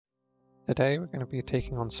Today we're going to be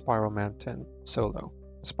taking on Spiral Mountain solo.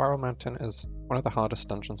 Spiral Mountain is one of the hardest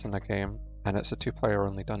dungeons in the game, and it's a two-player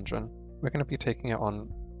only dungeon. We're going to be taking it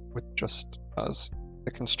on with just us.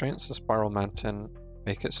 The constraints of Spiral Mountain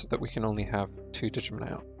make it so that we can only have 2 Digimon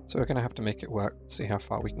out, so we're going to have to make it work to see how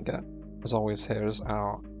far we can get. As always, here's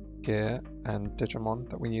our gear and Digimon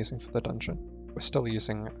that we're using for the dungeon. We're still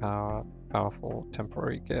using our powerful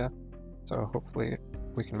temporary gear, so hopefully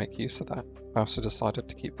we can make use of that. I also decided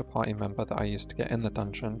to keep the party member that I used to get in the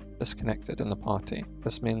dungeon disconnected in the party.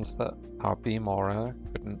 This means that our beam aura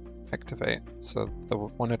couldn't activate, so the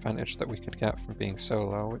one advantage that we could get from being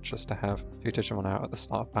solo, which is to have 2 Digimon out at the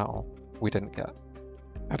start of battle, we didn't get,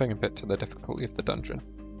 adding a bit to the difficulty of the dungeon.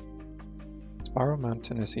 Spiral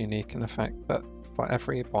Mountain is unique in the fact that for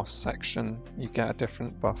every boss section you get a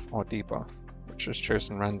different buff or debuff, which is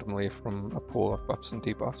chosen randomly from a pool of buffs and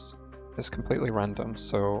debuffs. It's completely random,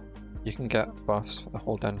 so you can get buffs for the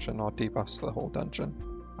whole dungeon or debuffs for the whole dungeon.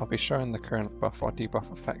 I'll be showing the current buff or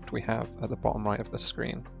debuff effect we have at the bottom right of the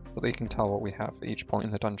screen, so that you can tell what we have at each point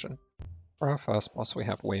in the dungeon. For our first boss we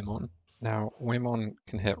have Waymon. Now, Waymon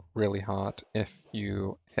can hit really hard if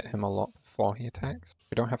you hit him a lot before he attacks.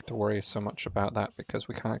 We don't have to worry so much about that because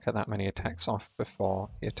we can't get that many attacks off before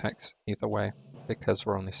he attacks either way, because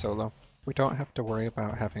we're only solo. We don't have to worry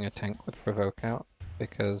about having a tank with Provoke out,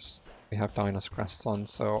 because we have Dinos Crests on,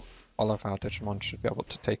 so all of our Digimon should be able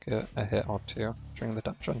to take a hit or two during the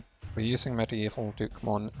dungeon. We're using Medieval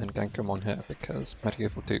Dukemon and Genkomon here because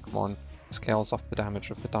Medieval Dukemon scales off the damage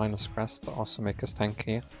of the Dinos Crests that also make us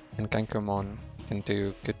tanky, and Genkomon can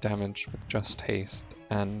do good damage with just haste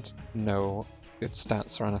and no good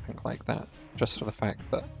stats or anything like that, just for the fact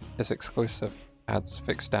that his exclusive adds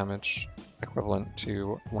fixed damage equivalent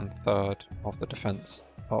to 1/3 of the defense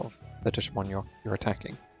of the Digimon you're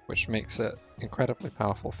attacking, which makes it incredibly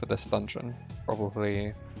powerful for this dungeon,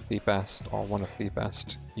 probably the best or one of the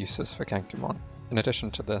best uses for Genkomon. In addition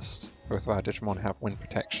to this, both of our Digimon have wind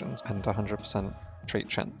protections and 100% trait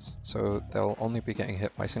chance, so they'll only be getting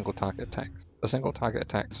hit by single target attacks. The single target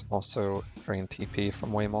attacks also drain TP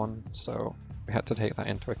from Waymon, so we had to take that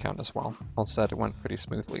into account as well. All said, it went pretty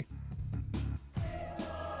smoothly.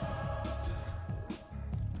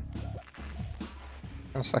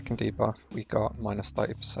 Our second debuff, we got minus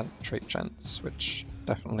 30% trait chance, which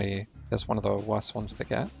definitely is one of the worst ones to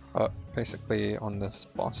get, but basically on this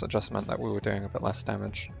boss it just meant that we were doing a bit less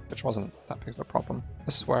damage, which wasn't that big of a problem.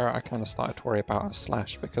 This is where I kind of started to worry about a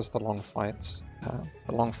slash because the long fights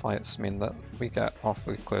mean that we get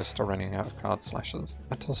awfully close to running out of card slashes.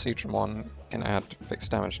 Metal Siegramon can add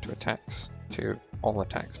fixed damage to attacks, to all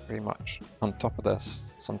attacks pretty much. On top of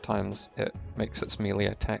this, sometimes it makes its melee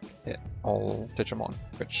attack hit all Digimon,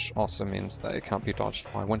 which also means that it can't be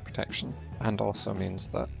dodged by wind protection, and also means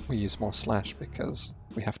that we use more slash because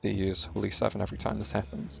we have to use Holy 7 every time this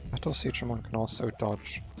happens. Metal Siegramon can also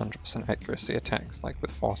dodge 100% accuracy attacks like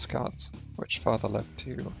with force cards, which further led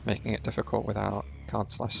to making it difficult with our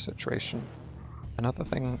card slash situation. Another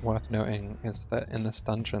thing worth noting is that in this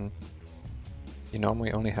dungeon you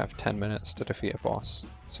normally only have 10 minutes to defeat a boss,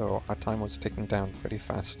 so our time was ticking down pretty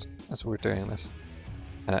fast as we were doing this,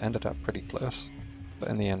 and it ended up pretty close, but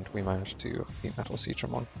in the end we managed to beat Metal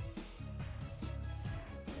Siegramon.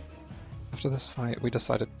 After this fight we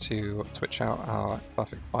decided to switch out our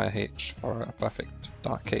Perfect Fire H for a Perfect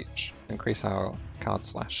Dark H, increase our card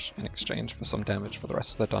slash in exchange for some damage for the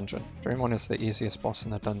rest of the dungeon. Dreamon is the easiest boss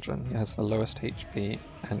in the dungeon. He has the lowest HP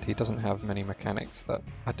and he doesn't have many mechanics that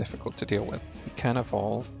are difficult to deal with. He can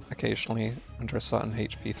evolve occasionally under a certain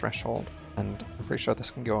HP threshold, and I'm pretty sure this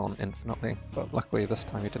can go on infinitely, but luckily this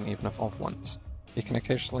time he didn't even evolve once. You can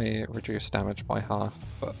occasionally reduce damage by half,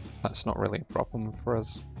 but that's not really a problem for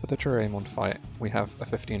us. For the Doraemon fight, we have a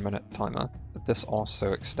 15-minute timer, but this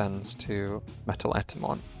also extends to Metal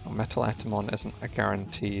Etemon. Now, Metal Etemon isn't a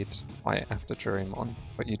guaranteed fight after Doraemon,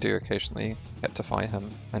 but you do occasionally get to fight him,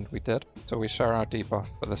 and we did. So we share our debuff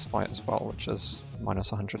for this fight as well, which is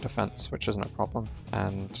minus 100 defense, which isn't a problem,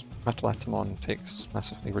 and Metal Etemon takes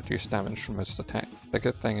massively reduced damage from most attacks. The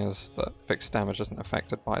good thing is that fixed damage isn't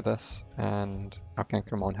affected by this, and our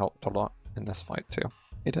Genkomon helped a lot in this fight too.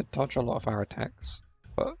 He did dodge a lot of our attacks,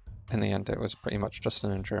 but in the end it was pretty much just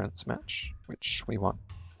an endurance match, which we won.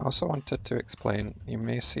 I also wanted to explain, you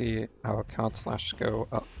may see our card slash go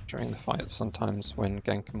up during the fight sometimes when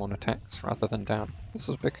Genkomon attacks rather than down. This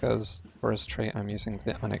is because for his trait I'm using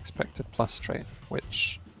the Unexpected Plus trait,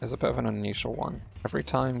 which is a bit of an unusual one. Every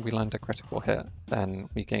time we land a critical hit, then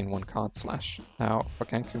we gain 1 card slash. Now, for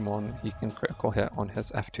Genkomon, he can critical hit on his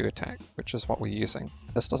F2 attack, which is what we're using.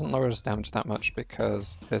 This doesn't lower his damage that much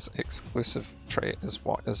because his exclusive trait is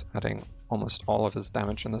what is adding almost all of his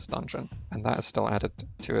damage in this dungeon, and that is still added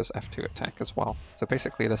to his F2 attack as well. So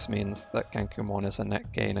basically this means that Genkumon is a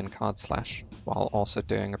net gain in card slash, while also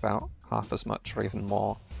doing about half as much or even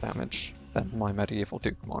more damage than my medieval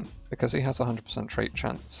Digimon. Because he has a 100% trait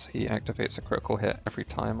chance, he activates a critical hit every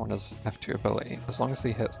time on his F2 ability. As long as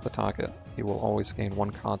he hits the target, he will always gain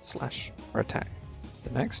 1 card slash or attack.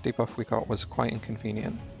 The next debuff we got was quite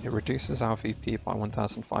inconvenient. It reduces our VP by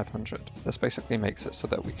 1500. This basically makes it so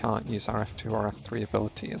that we can't use our F2 or F3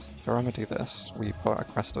 abilities. To remedy this, we put a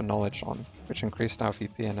Crest of Knowledge on, which increased our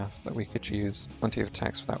VP enough that we could use plenty of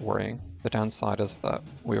attacks without worrying. The downside is that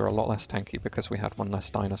we were a lot less tanky because we had one less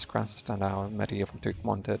Dynus Crest, and our medieval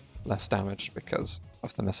Digimon did less damage because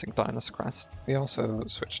of the missing Dynus Crest. We also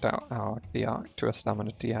switched out our D-Arc to a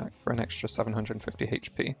Stamina D-Arc for an extra 750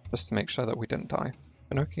 HP, just to make sure that we didn't die.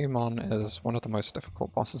 Pinocchiomon is one of the most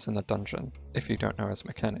difficult bosses in the dungeon, if you don't know his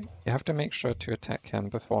mechanic. You have to make sure to attack him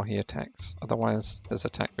before he attacks, otherwise his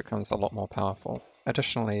attack becomes a lot more powerful.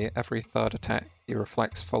 Additionally, every third attack he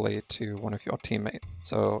reflects fully to one of your teammates,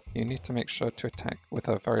 so you need to make sure to attack with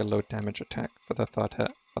a very low damage attack for the third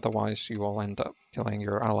hit, otherwise you will end up killing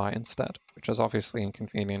your ally instead, which is obviously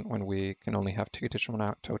inconvenient when we can only have 2 Digimon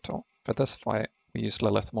out total. For this fight, we used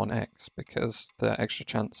Lilithmon X because the extra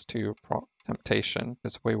chance to proc Temptation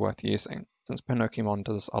is way worth using. Since Pinocchiomon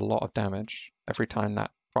does a lot of damage every time that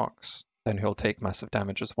procs, then he'll take massive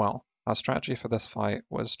damage as well. Our strategy for this fight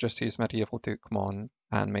was just use Medieval Dukemon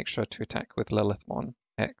and make sure to attack with Lilithmon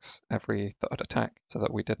X every third attack so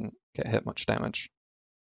that we didn't get hit much damage.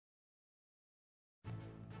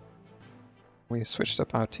 We switched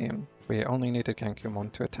up our team. We only needed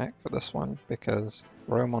Genkumon to attack for this one because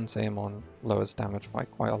Romonzaemon lowers damage by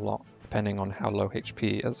quite a lot, depending on how low HP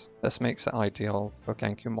he is. This makes it ideal for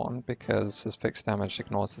Genkumon because his fixed damage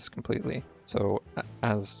ignores this completely. So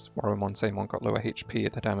as Romonzaemon got lower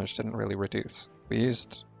HP, the damage didn't really reduce. We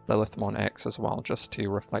used Lilithmon X as well just to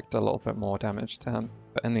reflect a little bit more damage to him,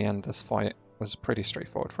 but in the end this fight was pretty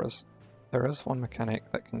straightforward for us. There is one mechanic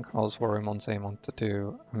that can cause Romonzaemon to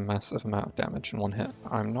do a massive amount of damage in one hit.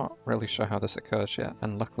 I'm not really sure how this occurs yet,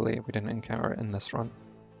 and luckily we didn't encounter it in this run.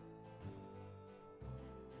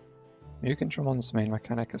 Mugendramon's main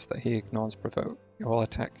mechanic is that he ignores Provoke. He will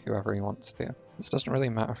attack whoever he wants to. This doesn't really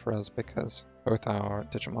matter for us because both our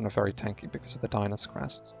Digimon are very tanky because of the Dynus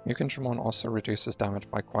Crests. Mugendramon also reduces damage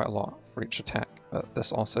by quite a lot for each attack, but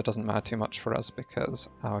this also doesn't matter too much for us because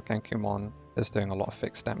our Genkumon is doing a lot of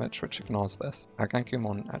fixed damage, which ignores this. Our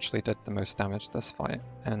Genkumon actually did the most damage this fight,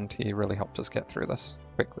 and he really helped us get through this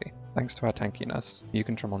quickly. Thanks to our tankiness,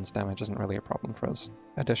 Mugendramon's damage isn't really a problem for us.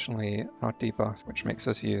 Additionally, our debuff, which makes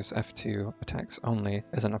us use F2 attacks only,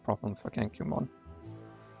 isn't a problem for Genkumon.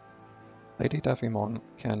 Lady Devimon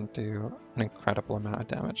can do an incredible amount of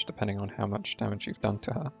damage depending on how much damage you've done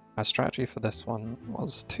to her. Our strategy for this one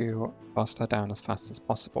was to bust her down as fast as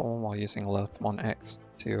possible while using Lilithmon X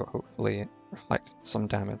to hopefully reflect some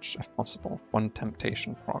damage if possible. One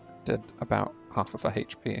Temptation proc did about half of her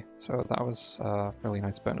HP, so that was a really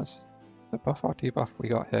nice bonus. The buff or debuff we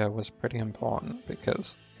got here was pretty important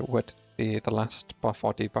because it would be the last buff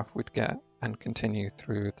or debuff we'd get and continue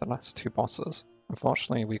through the last 2 bosses.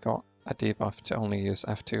 Unfortunately, we got a debuff to only use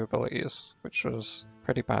F2 abilities, which was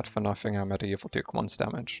pretty bad for nerfing our medieval Dukemon's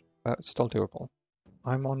damage, but it's still doable.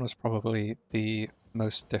 Imon was probably the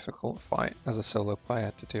most difficult fight as a solo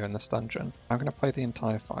player to do in this dungeon. I'm going to play the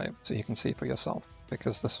entire fight so you can see for yourself,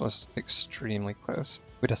 because this was extremely close.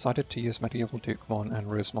 We decided to use Medieval Dukemon and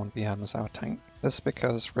Rosemon BM as our tank. This is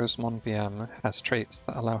because Rosemon BM has traits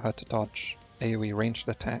that allow her to dodge AoE ranged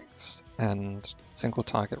attacks and single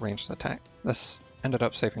target ranged attack. This ended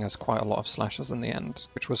up saving us quite a lot of slashes in the end,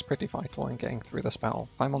 which was pretty vital in getting through this battle.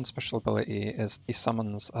 Paimon's special ability is he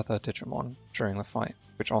summons other Digimon during the fight,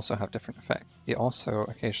 which also have different effects. He also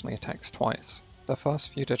occasionally attacks twice. The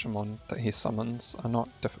first few Digimon that he summons are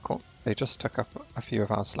not difficult. They just took up a few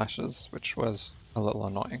of our slashes, which was a little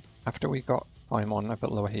annoying. After we got Paimon a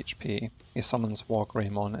bit lower HP, he summons War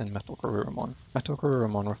Greymon and Metal Garurumon. Metal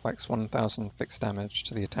Garurumon reflects 1000 fixed damage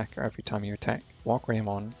to the attacker every time you attack. War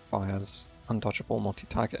Greymon fires undodgeable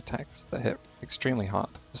multi-target attacks that hit extremely hard.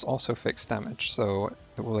 There's also fixed damage, so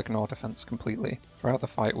it will ignore defense completely. Throughout the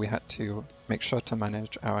fight we had to make sure to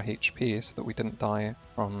manage our HP so that we didn't die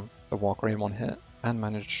from the War Greymon hit, and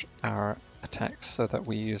manage our attacks so that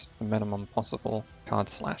we used the minimum possible card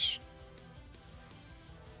slash.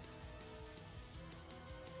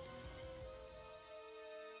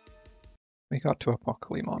 we got to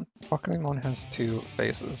Apocalypse. Apocalypse has two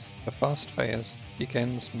phases. The first phase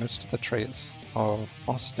begins most of the traits of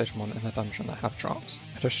boss Digimon in the dungeon that have drops.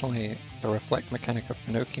 Additionally, the reflect mechanic of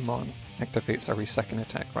Pinocchimon activates every second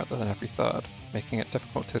attack rather than every third, making it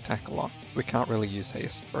difficult to attack a lot. We can't really use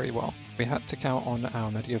haste very well. We had to count on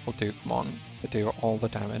our medieval Dukemon to do all the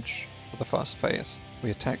damage for the first phase.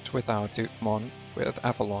 We attacked with our Dukemon with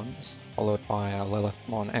Avalons, followed by our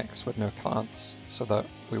Lilithmon X with no cards, so that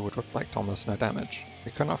we would reflect almost no damage.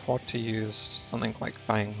 We couldn't afford to use something like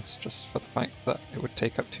Fangs just for the fact that it would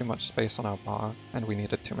take up too much space on our bar and we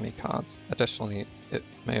needed too many cards. Additionally, it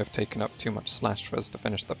may have taken up too much slash for us to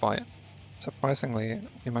finish the fight. Surprisingly,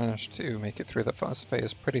 we managed to make it through the first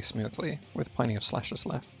phase pretty smoothly, with plenty of slashes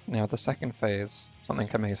left. Now the second phase, something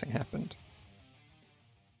amazing happened.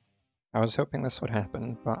 I was hoping this would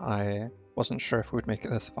happen, but I wasn't sure if we would make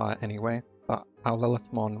it this far anyway. But our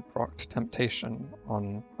Lilithmon procced Temptation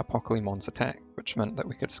on Apocalypse's attack, which meant that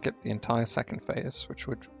we could skip the entire second phase, which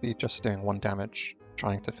would be just doing 1 damage,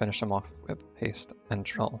 trying to finish him off with haste and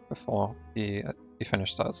drill before he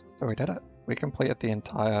finished us. So we did it. We completed the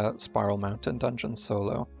entire Spiral Mountain dungeon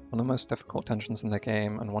solo, one of the most difficult dungeons in the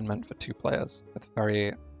game and one meant for 2 players, with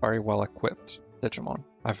very, very well equipped Digimon.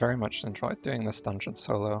 I very much enjoyed doing this dungeon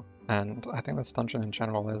solo, and I think this dungeon in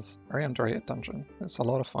general is a very underrated dungeon. It's a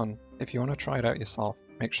lot of fun. If you want to try it out yourself,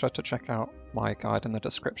 make sure to check out my guide in the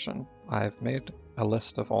description. I've made a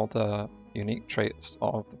list of all the unique traits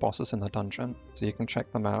of the bosses in the dungeon, so you can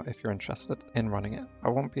check them out if you're interested in running it. I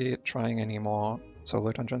won't be trying any more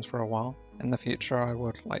solo dungeons for a while. In the future, I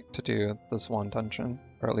would like to do this one dungeon,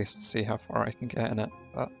 or at least see how far I can get in it,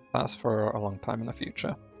 but that's for a long time in the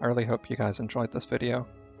future. I really hope you guys enjoyed this video.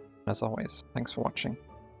 As always, thanks for watching.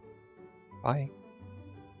 Bye.